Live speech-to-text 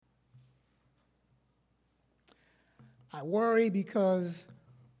I worry because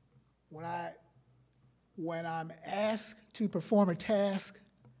when I'm asked to perform a task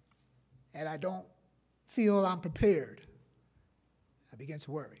and I don't feel I'm prepared, I begin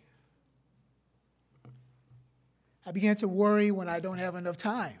to worry. I begin to worry when I don't have enough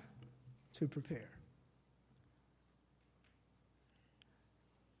time to prepare.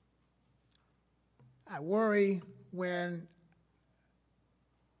 I worry when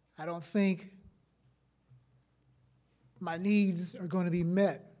I don't think my needs are going to be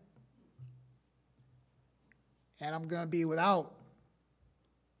met and I'm going to be without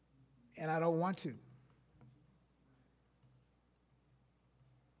and I don't want to.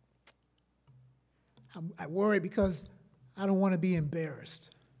 I worry because I don't want to be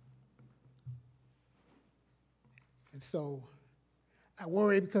embarrassed. And so I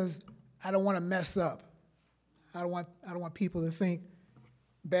worry because I don't want to mess up. I don't want people to think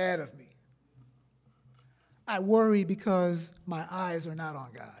bad of me. I worry because my eyes are not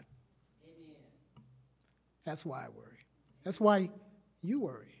on God. Amen. That's why I worry. That's why you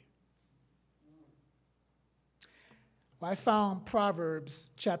worry. Well, I found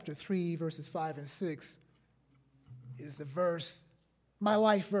Proverbs chapter 3, verses 5 and 6 is the verse, my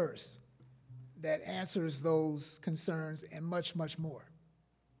life verse, that answers those concerns and much, much more.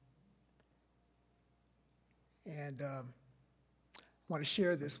 And I want to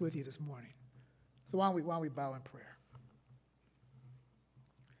share this with you this morning. So why don't we bow in prayer?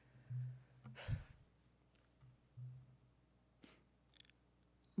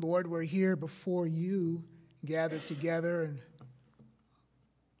 Lord, we're here before you, gathered together, and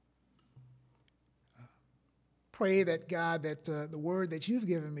pray that, God, that the word that you've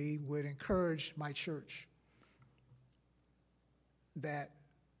given me would encourage my church, that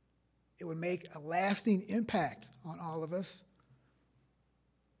it would make a lasting impact on all of us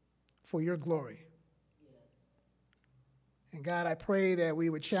for your glory. Yes. And God, I pray that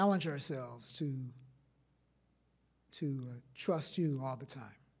we would challenge ourselves to trust you all the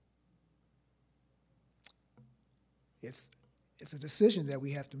time. It's a decision that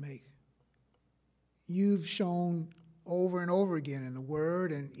we have to make. You've shown over and over again in the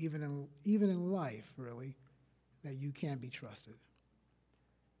Word and even in life, really, that you can be trusted.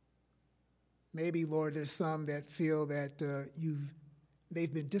 Maybe, Lord, there's some that feel that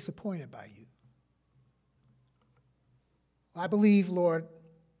they've been disappointed by you. I believe, Lord,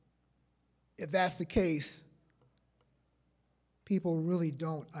 if that's the case, people really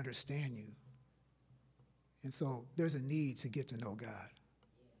don't understand you. And so there's a need to get to know God,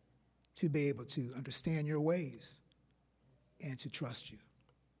 to be able to understand your ways and to trust you.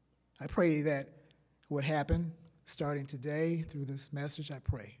 I pray that would happen starting today through this message. I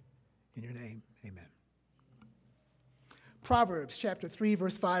pray in your name, amen. Proverbs chapter 3,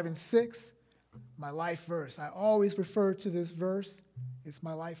 verse 5 and 6, my life verse. I always refer to this verse. It's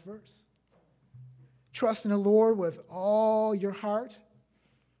my life verse. Trust in the Lord with all your heart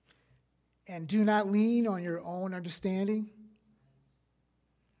and do not lean on your own understanding.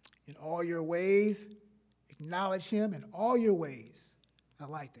 In all your ways, acknowledge him in all your ways. I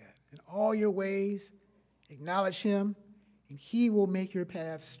like that. In all your ways, acknowledge him, and he will make your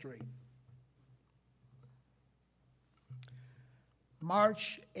path straight.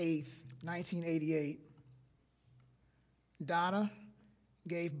 March 8th, 1988, Donna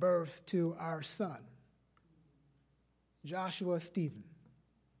gave birth to our son, Joshua Stephen.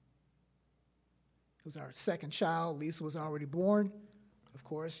 It was our second child. Lisa was already born. Of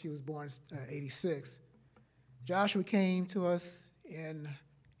course, she was born in 86. Joshua came to us in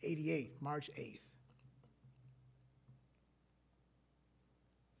 88, March 8th.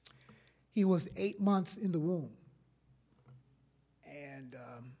 He was 8 months in the womb. And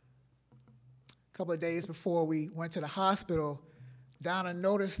a couple of days before we went to the hospital, Donna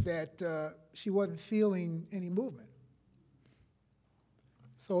noticed that she wasn't feeling any movement.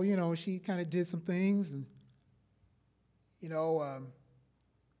 So, she kind of did some things, and, it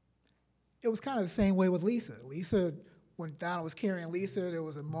was kind of the same way with Lisa. Lisa, when Donna was carrying Lisa, there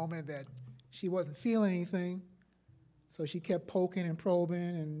was a moment that she wasn't feeling anything, so she kept poking and probing,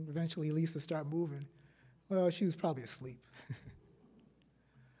 and eventually Lisa started moving. Well, she was probably asleep.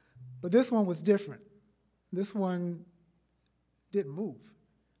 But this one was different. This one didn't move,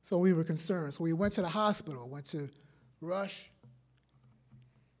 so we were concerned. So we went to the hospital, went to Rush,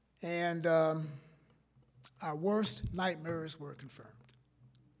 and our worst nightmares were confirmed.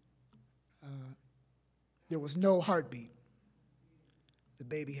 There was no heartbeat. The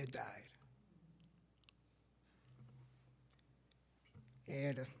baby had died.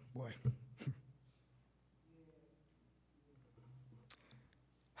 And, boy,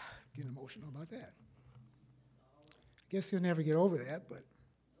 getting emotional about that. guess he'll never get over that, but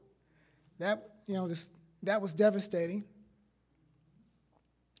that was devastating.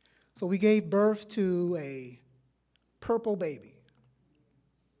 So we gave birth to a purple baby.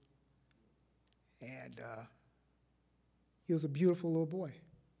 And he was a beautiful little boy.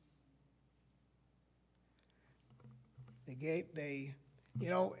 And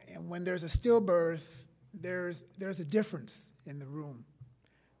when there's a stillbirth, there's a difference in the room.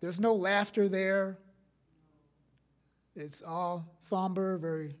 There's no laughter there. It's all somber,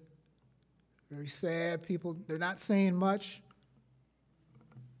 very, very sad. People, they're not saying much.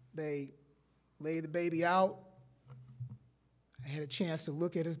 They lay the baby out. I had a chance to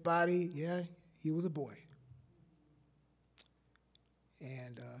look at his body. Yeah, he was a boy.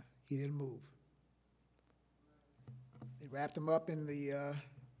 And he didn't move. They wrapped him up in the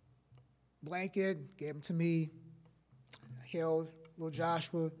blanket, gave him to me. I held little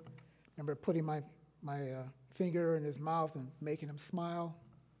Joshua. Remember putting my finger in his mouth and making him smile.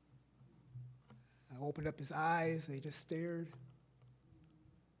 I opened up his eyes. They just stared.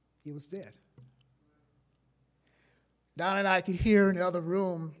 He was dead. Don and I could hear in the other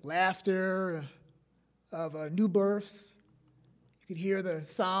room laughter of new births. You could hear the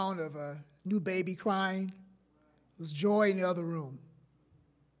sound of a new baby crying. There was joy in the other room.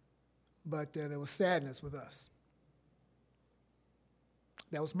 But there was sadness with us.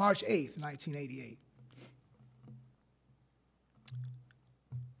 That was March 8th, 1988.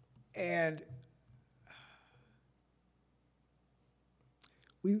 And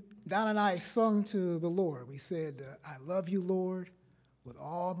Don and I sung to the Lord. We said, I love you, Lord, with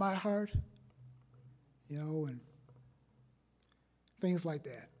all my heart, and things like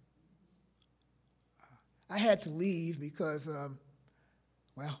that. I had to leave because,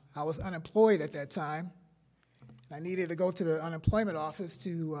 I was unemployed at that time. I needed to go to the unemployment office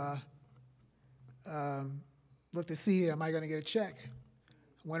to look to see, am I going to get a check?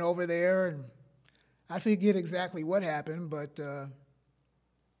 Went over there, and I forget exactly what happened, but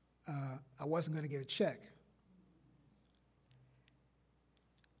I wasn't going to get a check.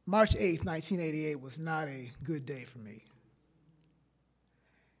 March 8th, 1988 was not a good day for me.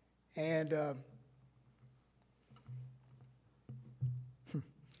 And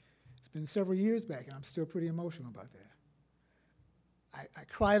it's been several years back, and I'm still pretty emotional about that. I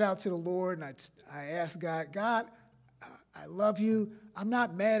cried out to the Lord, and I asked God, I love you. I'm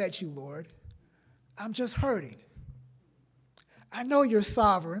not mad at you, Lord. I'm just hurting. I know you're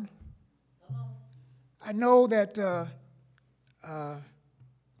sovereign. I know that,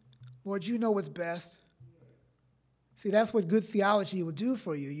 Lord, you know what's best. See, that's what good theology will do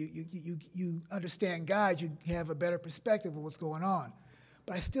for you. You understand God. You have a better perspective of what's going on.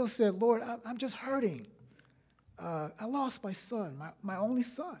 But I still said, Lord, I'm just hurting. I lost my son, my only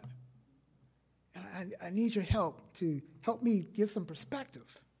son. And I need your help to help me get some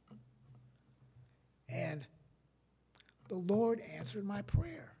perspective. And the Lord answered my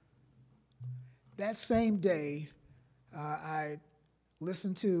prayer. That same day, I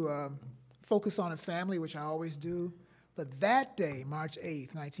listened to Focus on a Family, which I always do. But that day, March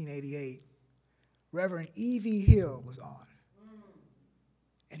 8th, 1988, Reverend E.V. Hill was on.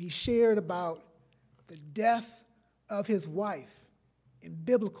 And he shared about the death of his wife in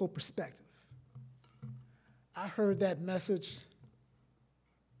biblical perspective. I heard that message,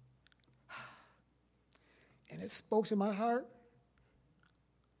 and it spoke to my heart.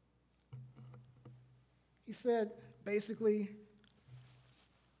 He said, basically,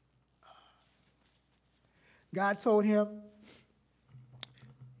 God told him,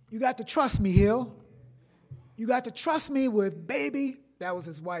 you got to trust me, Hill. You got to trust me with baby. That was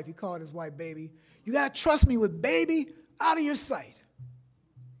his wife. He called his wife baby. You got to trust me with baby out of your sight.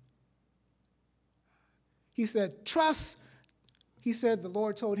 He said, trust. He said the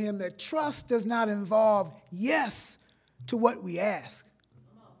Lord told him that trust does not involve yes to what we ask.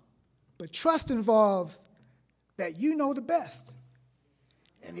 But trust involves that you know the best.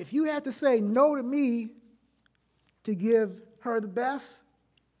 And if you have to say no to me to give her the best,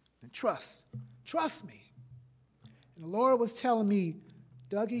 then trust. Trust me. And the Lord was telling me,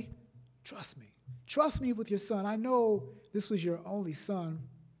 Dougie, trust me. Trust me with your son. I know this was your only son.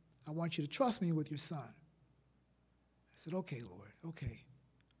 I want you to trust me with your son. I said, okay, Lord, okay.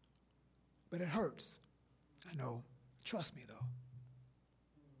 But it hurts. I know. Trust me, though.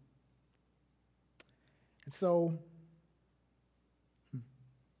 And so,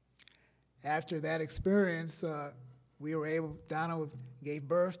 after that experience, we were able, Donna gave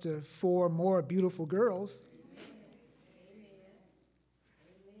birth to 4 more beautiful girls.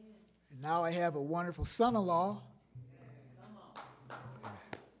 And now I have a wonderful son-in-law.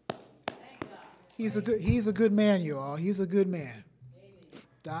 He's a good man, you all. He's a good man.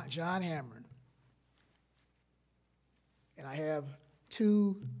 John Hamron. And I have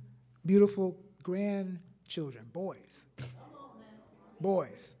 2 beautiful grandchildren, boys.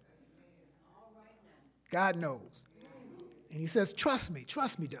 Boys. God knows. And he says, trust me,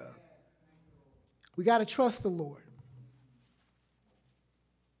 Doug. We got to trust the Lord.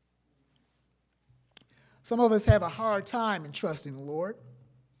 Some of us have a hard time in trusting the Lord.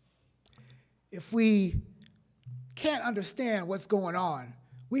 If we can't understand what's going on,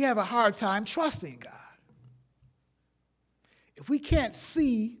 we have a hard time trusting God. If we can't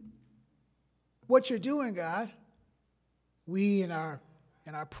see what you're doing, God, we in our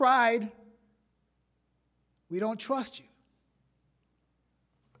pride, we don't trust you.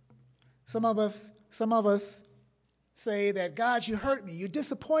 Some of us say that, God, you hurt me, you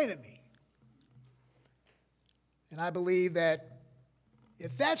disappointed me. And I believe that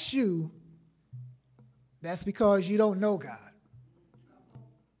if that's you, that's because you don't know God.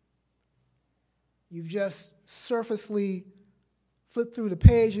 You've just surfacely flipped through the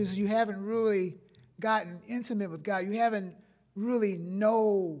pages. You haven't really gotten intimate with God. You haven't really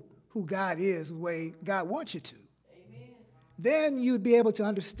know who God is the way God wants you to. Amen. Then you'd be able to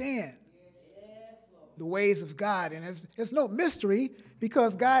understand the ways of God. And it's no mystery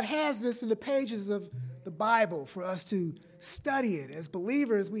because God has this in the pages of the Bible for us to study it. As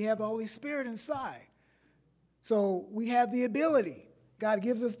believers, we have the Holy Spirit inside. So we have the ability. God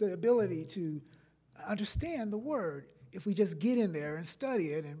gives us the ability to understand the Word if we just get in there and study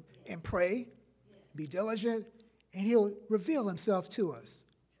it and pray, be diligent, and He'll reveal Himself to us.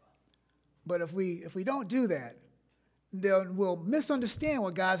 But if we don't do that, then we'll misunderstand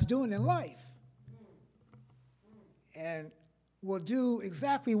what God's doing in life. And we'll do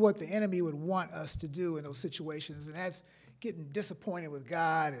exactly what the enemy would want us to do in those situations, and that's getting disappointed with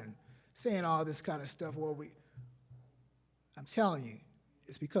God and saying all this kind of stuff. I'm telling you,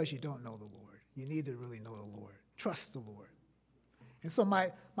 it's because you don't know the Lord. You need to really know the Lord. Trust the Lord. And so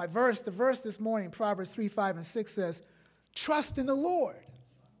the verse this morning, Proverbs 3, 5, and 6 says, trust in the Lord.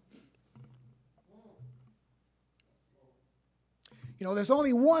 You know, there's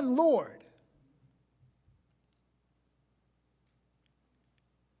only one Lord.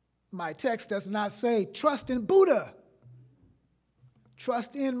 My text does not say trust in Buddha,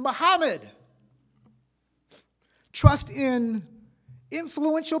 trust in Muhammad, trust in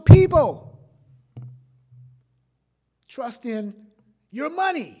influential people, trust in your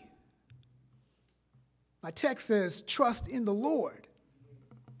money. My text says trust in the Lord.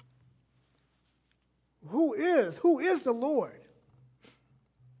 Who is the Lord?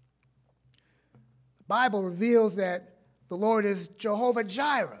 The Bible reveals that the Lord is Jehovah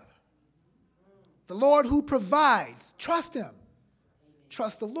Jireh. The Lord who provides. Trust Him.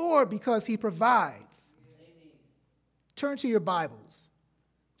 Trust the Lord because He provides. Turn to your Bibles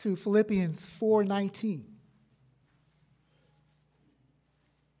to Philippians 4:19.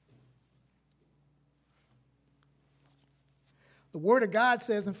 The Word of God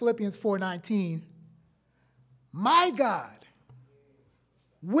says in Philippians 4:19, my God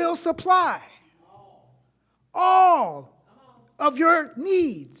will supply all of your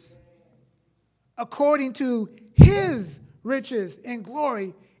needs according to His riches and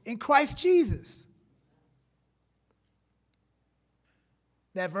glory in Christ Jesus.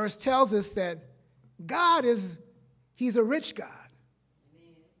 That verse tells us that God He's a rich God.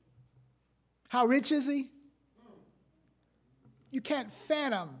 How rich is He? You can't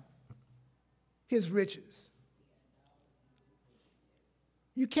fathom His riches.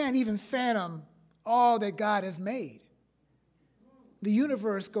 You can't even fathom all that God has made. The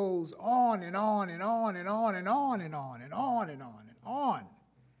universe goes on and on and on and on and on and on and on and on and on.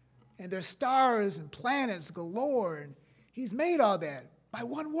 And there's stars and planets galore, and He's made all that by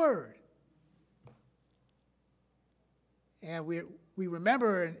one word. And we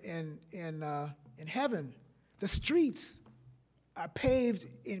remember in heaven, the streets are paved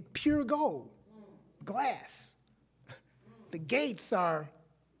in pure gold, glass. The gates are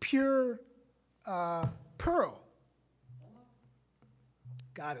pure pearl.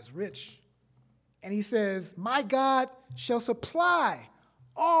 God is rich. And He says, my God shall supply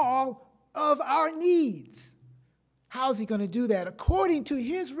all of our needs. How is He going to do that? According to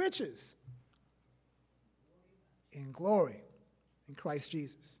His riches in glory in Christ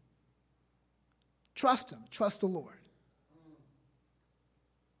Jesus. Trust Him. Trust the Lord.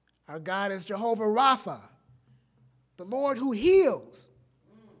 Our God is Jehovah Rapha, the Lord who heals.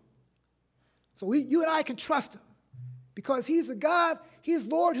 So you and I can trust Him because He's a God, He's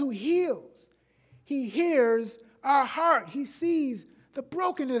Lord who heals. He hears our heart. He sees the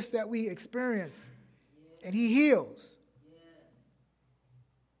brokenness that we experience, and he heals.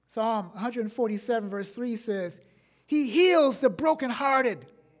 Psalm 147 verse 3 says, he heals the brokenhearted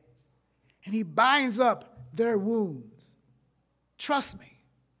and he binds up their wounds. Trust me.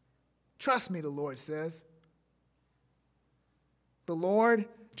 Trust me, the Lord says. The Lord,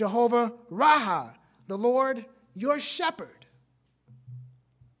 Jehovah Raha, the Lord, your shepherd.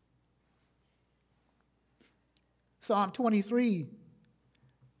 Psalm 23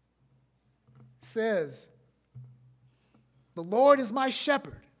 says, the Lord is my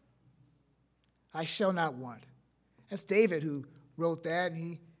shepherd. I shall not want. That's David who wrote that.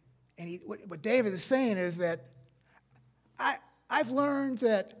 What David is saying is that I've learned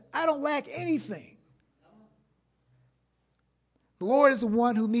that I don't lack anything. The Lord is the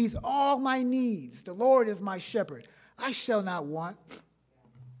one who meets all my needs. The Lord is my shepherd. I shall not want.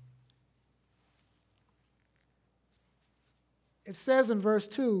 It says in verse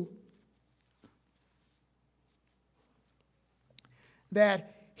 2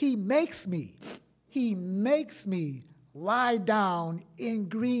 that he makes me lie down in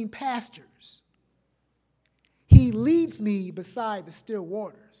green pastures. He leads me beside the still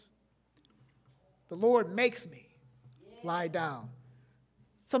waters. The Lord makes me lie down.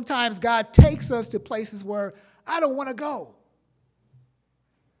 Sometimes God takes us to places where I don't want to go.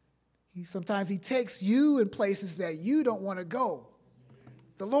 Sometimes he takes you in places that you don't want to go.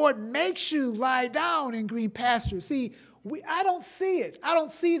 The Lord makes you lie down in green pastures. See, I don't see it. I don't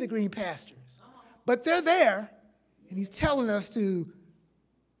see the green pastures. But they're there, and he's telling us to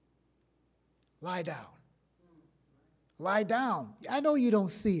lie down. Lie down. I know you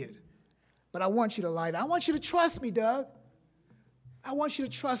don't see it, but I want you to lie down. I want you to trust me, Doug. I want you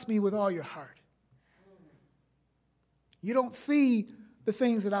to trust me with all your heart. You don't see the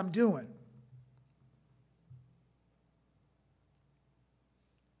things that I'm doing.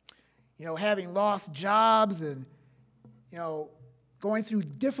 Having lost jobs and, going through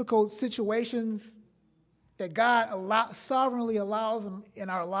difficult situations that God sovereignly allows them in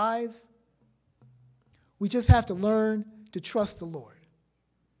our lives, we just have to learn to trust the Lord.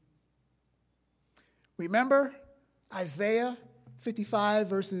 Remember Isaiah 55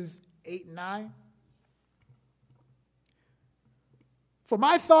 verses 8 and 9? For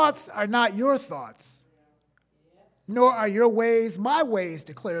my thoughts are not your thoughts, nor are your ways my ways,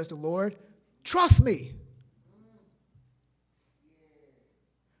 declares the Lord. Trust me.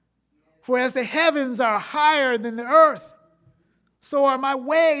 For as the heavens are higher than the earth, so are my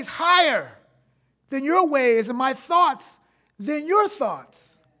ways higher than your ways, and my thoughts than your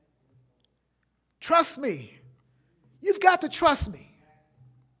thoughts. Trust me. You've got to trust me.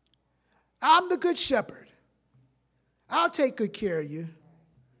 I'm the good shepherd. I'll take good care of you.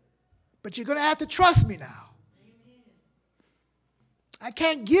 But you're going to have to trust me now. I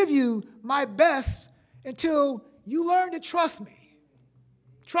can't give you my best until you learn to trust me.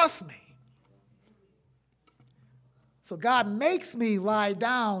 Trust me. So God makes me lie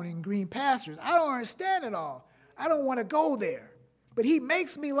down in green pastures. I don't understand it all. I don't want to go there. But he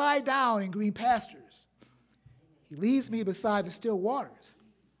makes me lie down in green pastures. He leads me beside the still waters.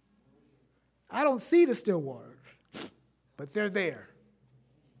 I don't see the still waters, but they're there.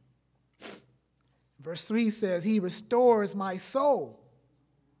 Verse 3 says, he restores my soul.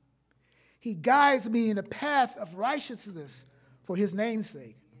 He guides me in the path of righteousness for his name's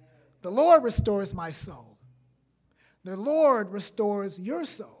sake. The Lord restores my soul. The Lord restores your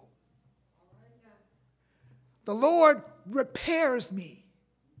soul. The Lord repairs me.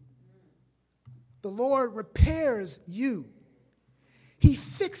 The Lord repairs you. He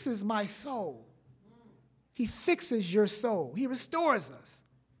fixes my soul. He fixes your soul. He restores us.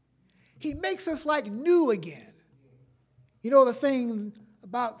 He makes us like new again. The thing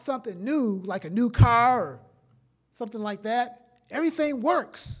about something new, like a new car or something like that, everything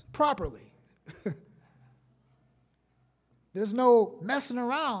works properly. There's no messing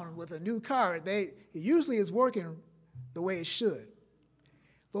around with a new car. It usually is working the way it should.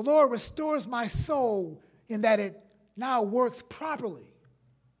 The Lord restores my soul in that it now works properly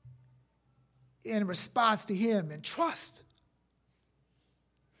in response to him and trust.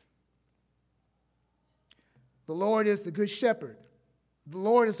 The Lord is the good shepherd. The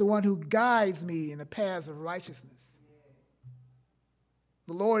Lord is the one who guides me in the paths of righteousness.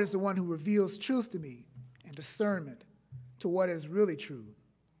 The Lord is the one who reveals truth to me and discernment to what is really true.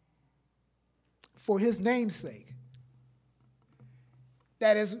 For his name's sake.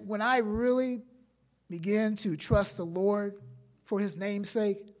 That is, when I really begin to trust the Lord for his name's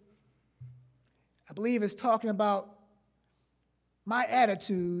sake, I believe it's talking about my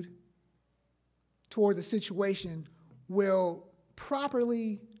attitude toward the situation will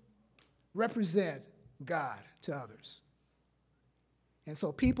properly represent God to others. And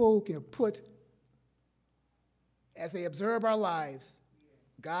so people can put, as they observe our lives,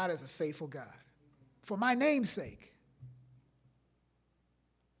 God is a faithful God. For my name's sake.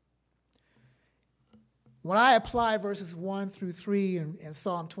 When I apply verses 1 through 3 in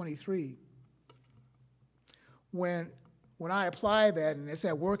Psalm 23, when I apply that and it's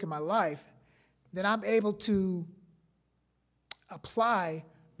at work in my life, then I'm able to apply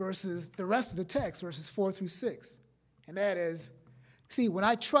the rest of the text, verses 4 through 6. And that is, see, when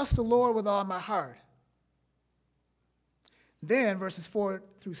I trust the Lord with all my heart, then verses 4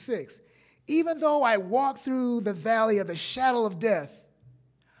 through 6, even though I walk through the valley of the shadow of death,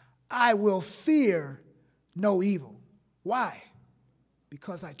 I will fear no evil. Why?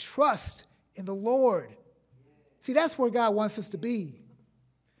 Because I trust in the Lord. See, that's where God wants us to be.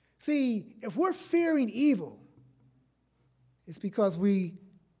 See, if we're fearing evil, it's because we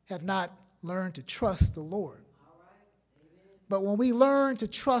have not learned to trust the Lord. But when we learn to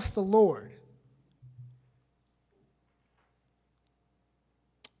trust the Lord,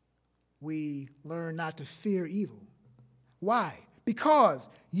 we learn not to fear evil. Why? Because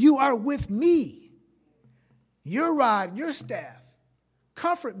you are with me. Your rod and your staff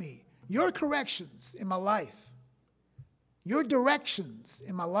comfort me. Your corrections in my life, your directions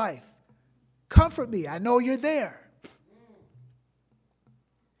in my life, comfort me. I know you're there.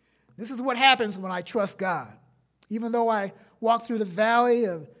 This is what happens when I trust God. Even though I walk through the valley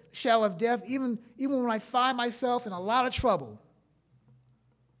of the shadow of death, even when I find myself in a lot of trouble,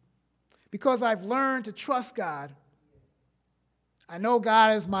 because I've learned to trust God, I know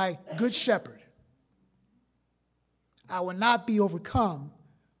God is my good shepherd. I will not be overcome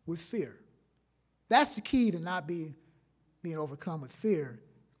with fear. That's the key to not being overcome with fear,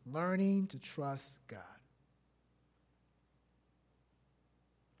 learning to trust God.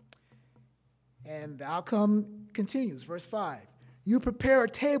 And the outcome continues, verse 5. You prepare a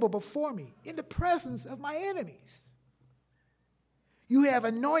table before me in the presence of my enemies. You have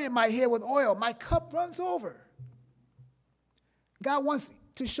anointed my head with oil. My cup runs over. God wants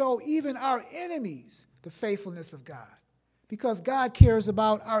to show even our enemies the faithfulness of God, because God cares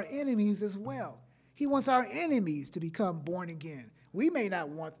about our enemies as well. He wants our enemies to become born again. We may not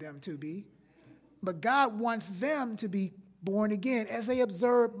want them to be, but God wants them to be born again as they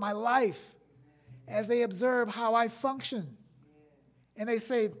observe my life, as they observe how I function. And they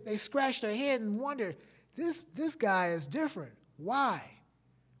scratch their head and wonder, this guy is different. Why?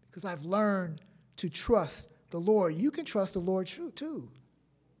 Because I've learned to trust the Lord. You can trust the Lord too,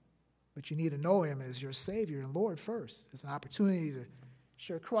 but you need to know him as your Savior and Lord first. It's an opportunity to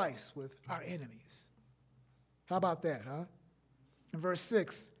share Christ with our enemies. How about that, huh? In verse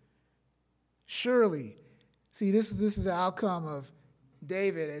 6, surely, see, this is the outcome of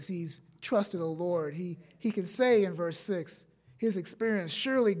David as he's trusted the Lord. He can say in verse 6, his experience,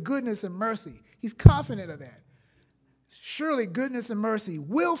 surely goodness and mercy. He's confident of that. Surely goodness and mercy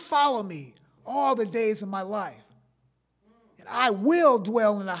will follow me all the days of my life. And I will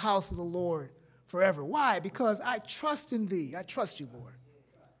dwell in the house of the Lord forever. Why? Because I trust in thee. I trust you, Lord.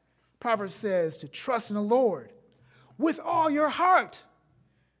 Proverbs says to trust in the Lord with all your heart.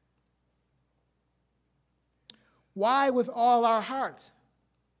 Why with all our heart?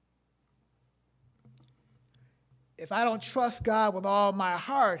 If I don't trust God with all my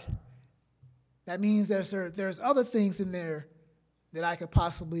heart, that means there's other things in there that I could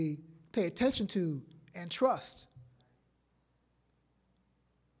possibly pay attention to and trust.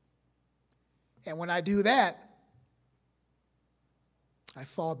 And when I do that, I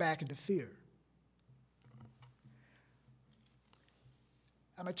fall back into fear.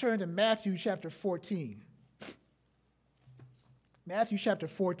 I'm going to turn to Matthew chapter 14. Matthew chapter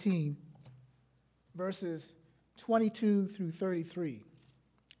 14, verses 22 through 33.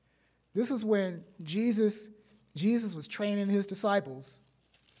 This is when Jesus was training his disciples.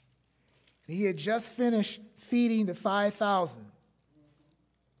 He had just finished feeding the 5,000.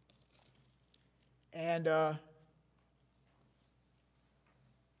 And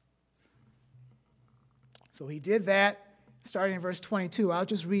so he did that, starting in verse 22. I'll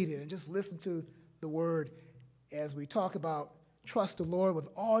just read it and just listen to the word as we talk about trust the Lord with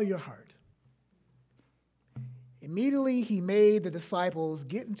all your heart. Immediately he made the disciples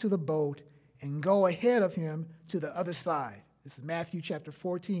get into the boat and go ahead of him to the other side. This is Matthew chapter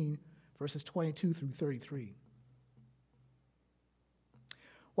 14, verses 22 through 33.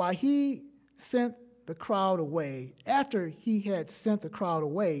 While he sent the crowd away, after he had sent the crowd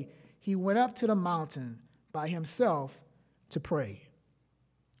away, he went up to the mountain by himself to pray.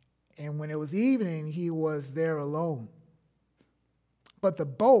 And when it was evening, he was there alone. But the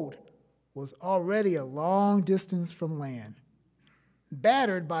boat was already a long distance from land,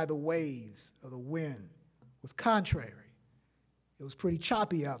 battered by the waves of the wind, was contrary. It was pretty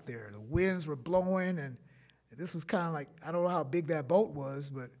choppy out there. The winds were blowing, and this was kind of like, I don't know how big that boat was,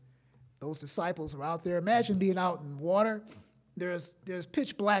 but those disciples were out there. Imagine being out in water. There's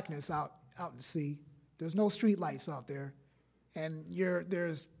pitch blackness out in the sea. There's no street lights out there, and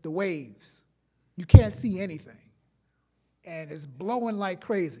there's the waves. You can't see anything, and it's blowing like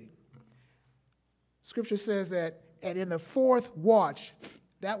crazy. Scripture says that, and in the fourth watch,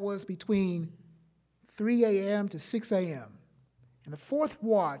 that was between 3 a.m. to 6 a.m., in the fourth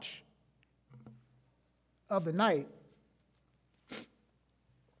watch of the night,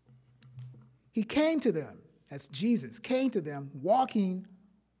 he came to them, that's Jesus, came to them walking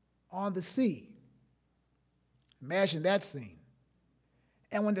on the sea. Imagine that scene.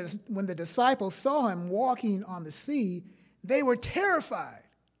 And when the disciples saw him walking on the sea, they were terrified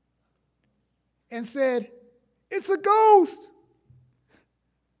and said, "It's a ghost!"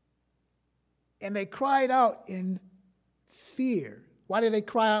 And they cried out in fear. Why did they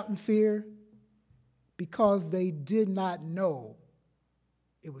cry out in fear? Because they did not know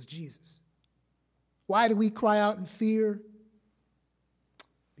it was Jesus. Why do we cry out in fear?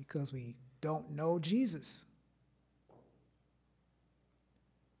 Because we don't know Jesus.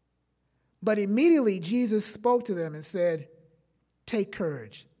 But immediately Jesus spoke to them and said, "Take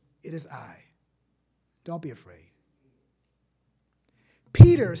courage, it is I. Don't be afraid."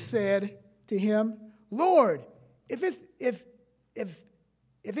 Peter said to him, "Lord, if it's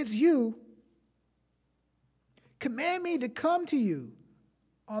you, command me to come to you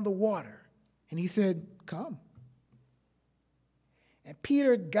on the water." And he said, "Come." And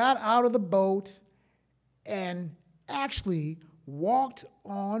Peter got out of the boat and actually walked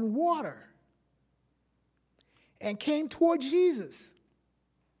on water and came toward Jesus.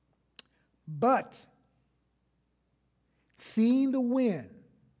 But seeing the wind,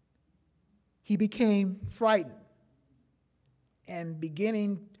 he became frightened and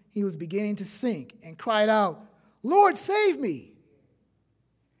he was beginning to sink and cried out, "Lord, save me."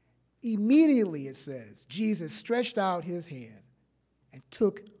 Immediately, it says, Jesus stretched out his hand and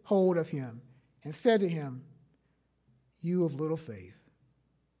took hold of him and said to him, "You of little faith,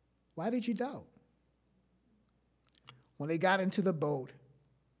 why did you doubt?" When they got into the boat,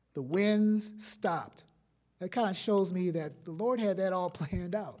 the winds stopped. That kind of shows me that the Lord had that all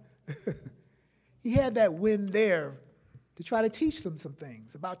planned out. He had that wind there to try to teach them some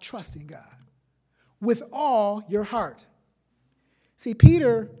things about trusting God with all your heart. See,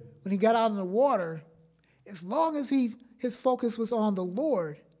 Peter, when he got out in the water, as long as his focus was on the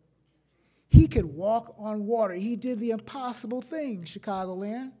Lord, he could walk on water. He did the impossible thing,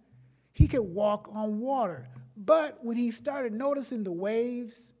 Chicagoland. He could walk on water. But when he started noticing the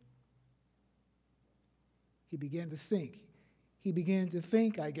waves, he began to sink. He began to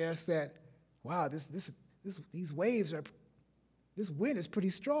think, I guess, that, wow, these waves are, this wind is pretty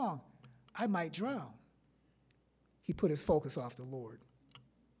strong. I might drown. He put his focus off the Lord.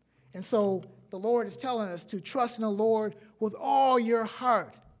 And so the Lord is telling us to trust in the Lord with all your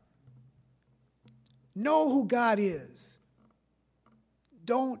heart. Know who God is.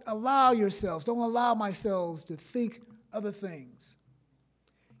 Don't allow myself to think other things.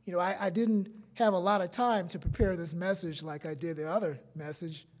 You know, I didn't have a lot of time to prepare this message like I did the other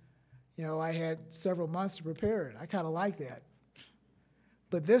message. You know, I had several months to prepare it. I kind of like that.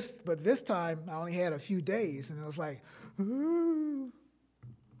 But this time, I only had a few days, and it was like, ooh.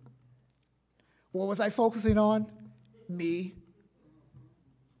 What was I focusing on? Me,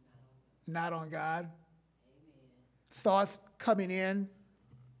 not on God. Thoughts coming in.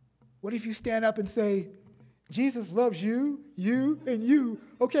 What if you stand up and say, "Jesus loves you, you, and you.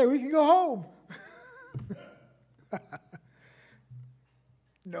 Okay, we can go home."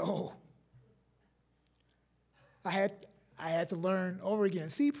 No. I had to learn over again.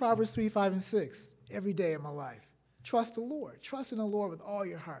 See Proverbs 3, 5, and 6 every day in my life. Trust the Lord. Trust in the Lord with all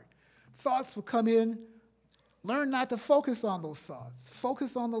your heart. Thoughts will come in. Learn not to focus on those thoughts.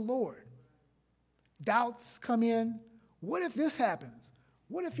 Focus on the Lord. Doubts come in. What if this happens?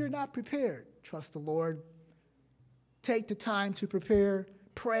 What if you're not prepared? Trust the Lord. Take the time to prepare.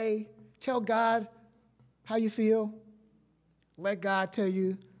 Pray. Tell God how you feel. Let God tell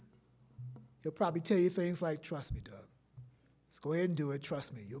you. He'll probably tell you things like, "Trust me, Doug. Let's go ahead and do it.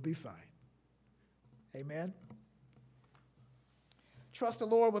 Trust me. You'll be fine." Amen. Trust the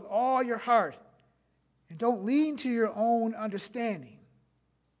Lord with all your heart, and don't lean to your own understanding.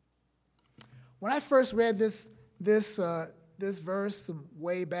 When I first read this verse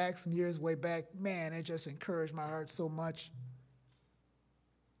some years way back, man, it just encouraged my heart so much.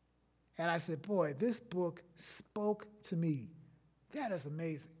 And I said, boy, this book spoke to me. That is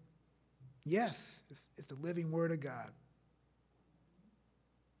amazing. Yes, it's the living word of God.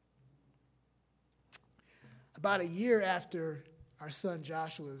 About a year after our son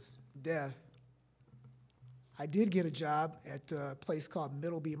Joshua's death, I did get a job at a place called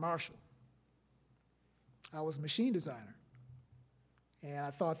Middleby Marshall. I was a machine designer, and I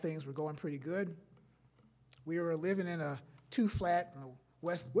thought things were going pretty good. We were living in a 2-flat on the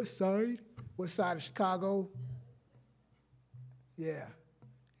west side of Chicago. Yeah,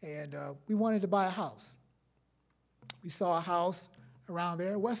 and we wanted to buy a house. We saw a house around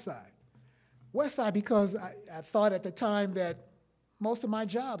there, west side. West side because I thought at the time that most of my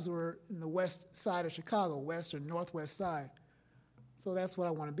jobs were in the west side of Chicago, west or northwest side. So that's what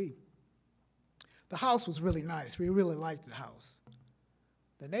I want to be. The house was really nice. We really liked the house.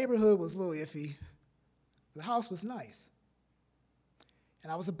 The neighborhood was a little iffy. The house was nice.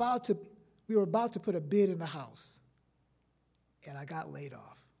 And we were about to put a bid in the house, and I got laid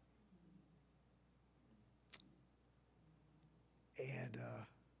off. And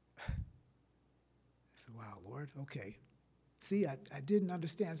I said, wow, Lord, okay. See, I didn't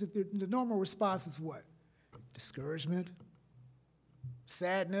understand. So the normal response is what? Discouragement,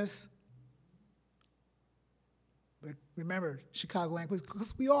 sadness. But remember, Chicago language,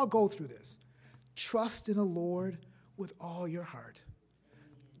 because we all go through this. Trust in the Lord with all your heart.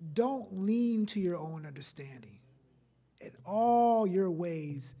 Don't lean to your own understanding. In all your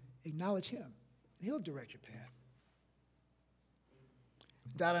ways, acknowledge him, and he'll direct your path.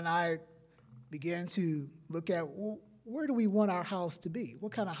 Donna and I began to look at, well, where do we want our house to be?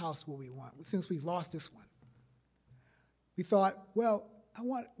 What kind of house will we want since we've lost this one? We thought, well,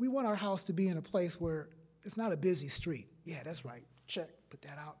 we want our house to be in a place where it's not a busy street. Yeah, that's right. Check, put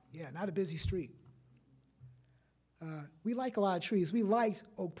that out. Yeah, not a busy street. We like a lot of trees. We liked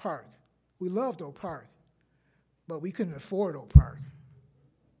Oak Park. We loved Oak Park, but we couldn't afford Oak Park.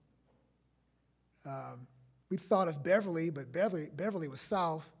 We thought of Beverly, but Beverly was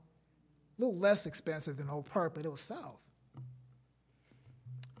south, a little less expensive than Oak Park, but it was south.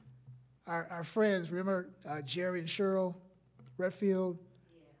 Our friends, remember Jerry and Cheryl Redfield?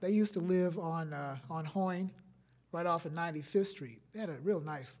 They used to live on Hoyne, right off of 95th Street. They had a real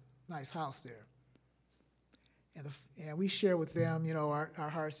nice house there. And we shared with them, our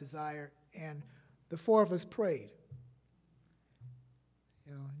heart's desire. And the four of us prayed.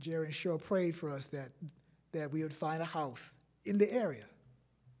 Jerry and Cheryl prayed for us that we would find a house in the area.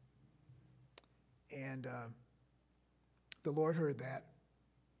 And the Lord heard that.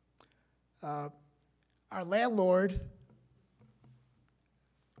 Our landlord,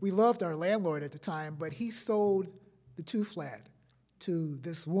 we loved our landlord at the time, but he sold the 2-flat to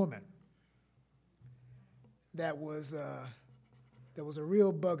this woman that was a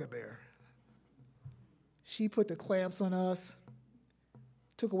real bugaboo. She put the clamps on us,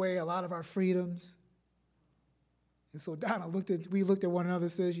 took away a lot of our freedoms. And so Donna we looked at one another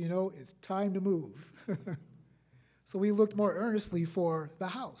and says, it's time to move. So we looked more earnestly for the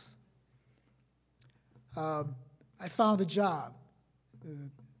house. I found a job. The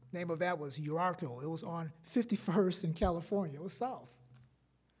name of that was Urarco. It was on 51st in California. It was south.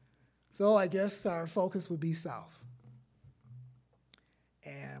 So I guess our focus would be south.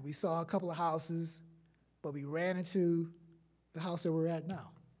 And we saw a couple of houses, but we ran into the house that we're at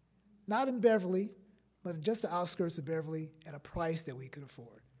now. Not in Beverly, but just the outskirts of Beverly at a price that we could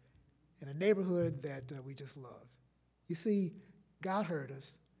afford, in a neighborhood that we just loved. You see, God heard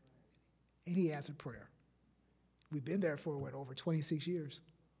us, and he answered prayer. We've been there for, over 26 years.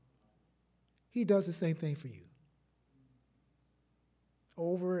 He does the same thing for you.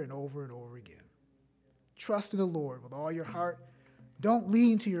 Over and over and over again. Trust in the Lord with all your heart. Don't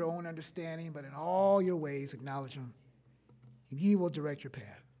lean to your own understanding, but in all your ways acknowledge him, and he will direct your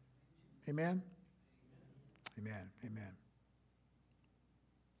path. Amen? Amen. Amen.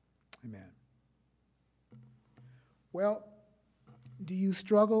 Amen. Well, do you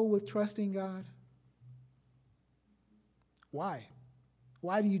struggle with trusting God? Why?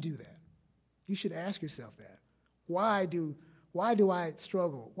 Why do you do that? You should ask yourself that. Why do I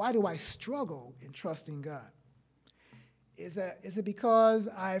struggle? Why do I struggle in trusting God? Is it because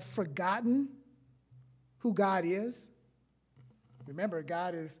I've forgotten who God is? Remember,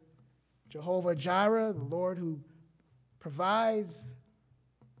 God is Jehovah Jireh, the Lord who provides.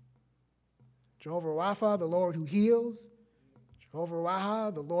 Jehovah Rapha, the Lord who heals. Jehovah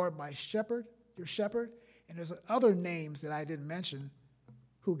Raha, the Lord my shepherd, your shepherd. And there's other names that I didn't mention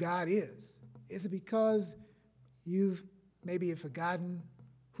who God is. Is it because you've maybe forgotten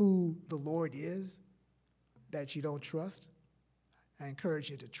who the Lord is that you don't trust? I encourage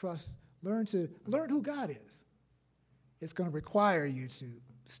you to trust, learn who God is. It's going to require you to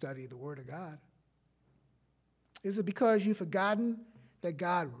study the Word of God. Is it because you've forgotten that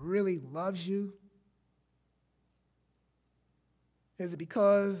God really loves you? Is it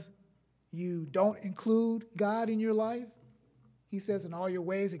because you don't include God in your life? He says, in all your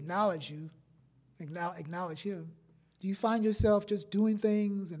ways, acknowledge Him. Do you find yourself just doing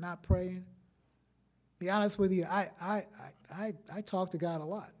things and not praying? Be honest with you, I talk to God a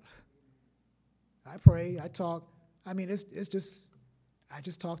lot. I pray, I talk. I mean, it's just, I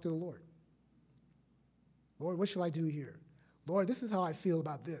just talk to the Lord. Lord, what shall I do here? Lord, this is how I feel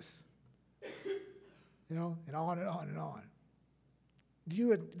about this. And on and on and on. Do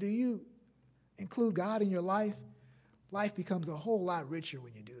you include God in your life? Life becomes a whole lot richer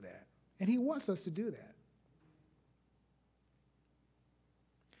when you do that. And He wants us to do that.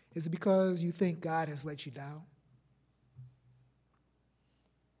 Is it because you think God has let you down?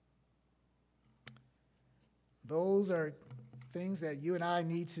 Those are things that you and I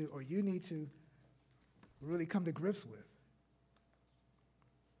need to, or you need to really come to grips with.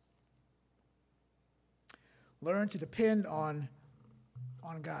 Learn to depend on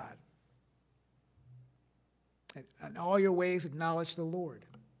God. And in all your ways, acknowledge the Lord.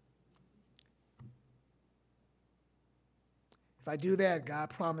 If I do that, God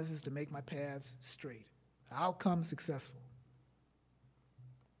promises to make my paths straight. I'll come successful.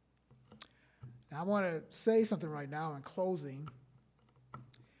 Now, I want to say something right now in closing.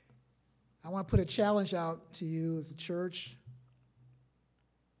 I want to put a challenge out to you as a church.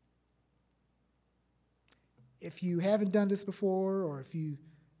 If you haven't done this before, or if you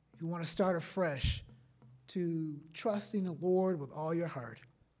want to start afresh, to trusting the Lord with all your heart.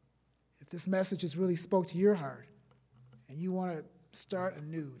 If this message has really spoke to your heart, and you want to start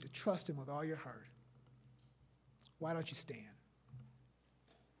anew, to trust Him with all your heart, why don't you stand?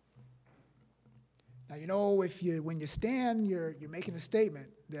 Now, when you stand, you're making a statement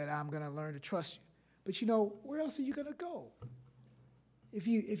that I'm going to learn to trust you. But where else are you going to go? If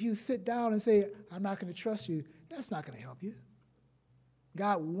you sit down and say, I'm not going to trust you, that's not going to help you.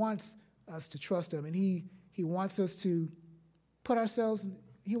 God wants us to trust Him, and He wants us to put ourselves,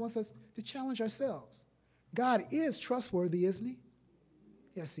 He wants us to challenge ourselves. God is trustworthy, isn't He?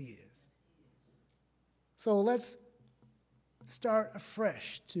 Yes, He is. So let's start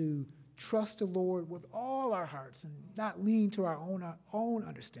afresh to trust the Lord with all our hearts and not lean to our own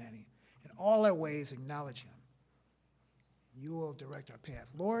understanding. In all our ways, acknowledge Him. You will direct our path.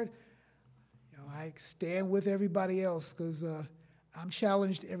 Lord, I stand with everybody else because I'm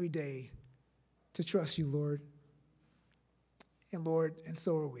challenged every day to trust You, Lord. And Lord, and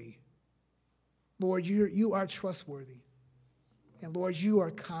so are we. Lord, you are trustworthy. And Lord, You are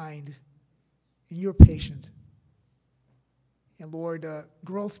kind and You're patient. And Lord,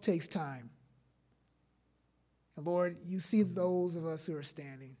 growth takes time. And Lord, You see those of us who are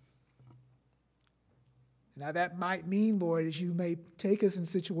standing. Now that might mean, Lord, that You may take us in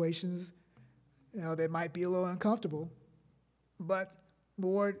situations, that might be a little uncomfortable. But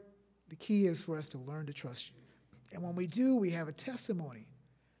Lord, the key is for us to learn to trust You. And when we do, we have a testimony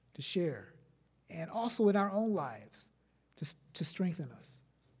to share. And also in our own lives to strengthen us.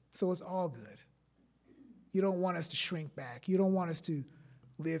 So it's all good. You don't want us to shrink back. You don't want us to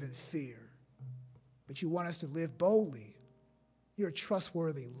live in fear. But You want us to live boldly. You're a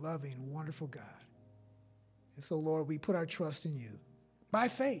trustworthy, loving, wonderful God. And so, Lord, we put our trust in You by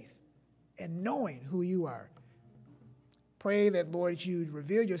faith and knowing who You are. Pray that, Lord, You'd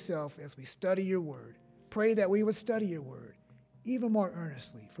reveal Yourself as we study Your word. Pray that we would study Your word even more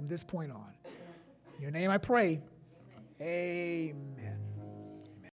earnestly from this point on. In Your name I pray. Amen.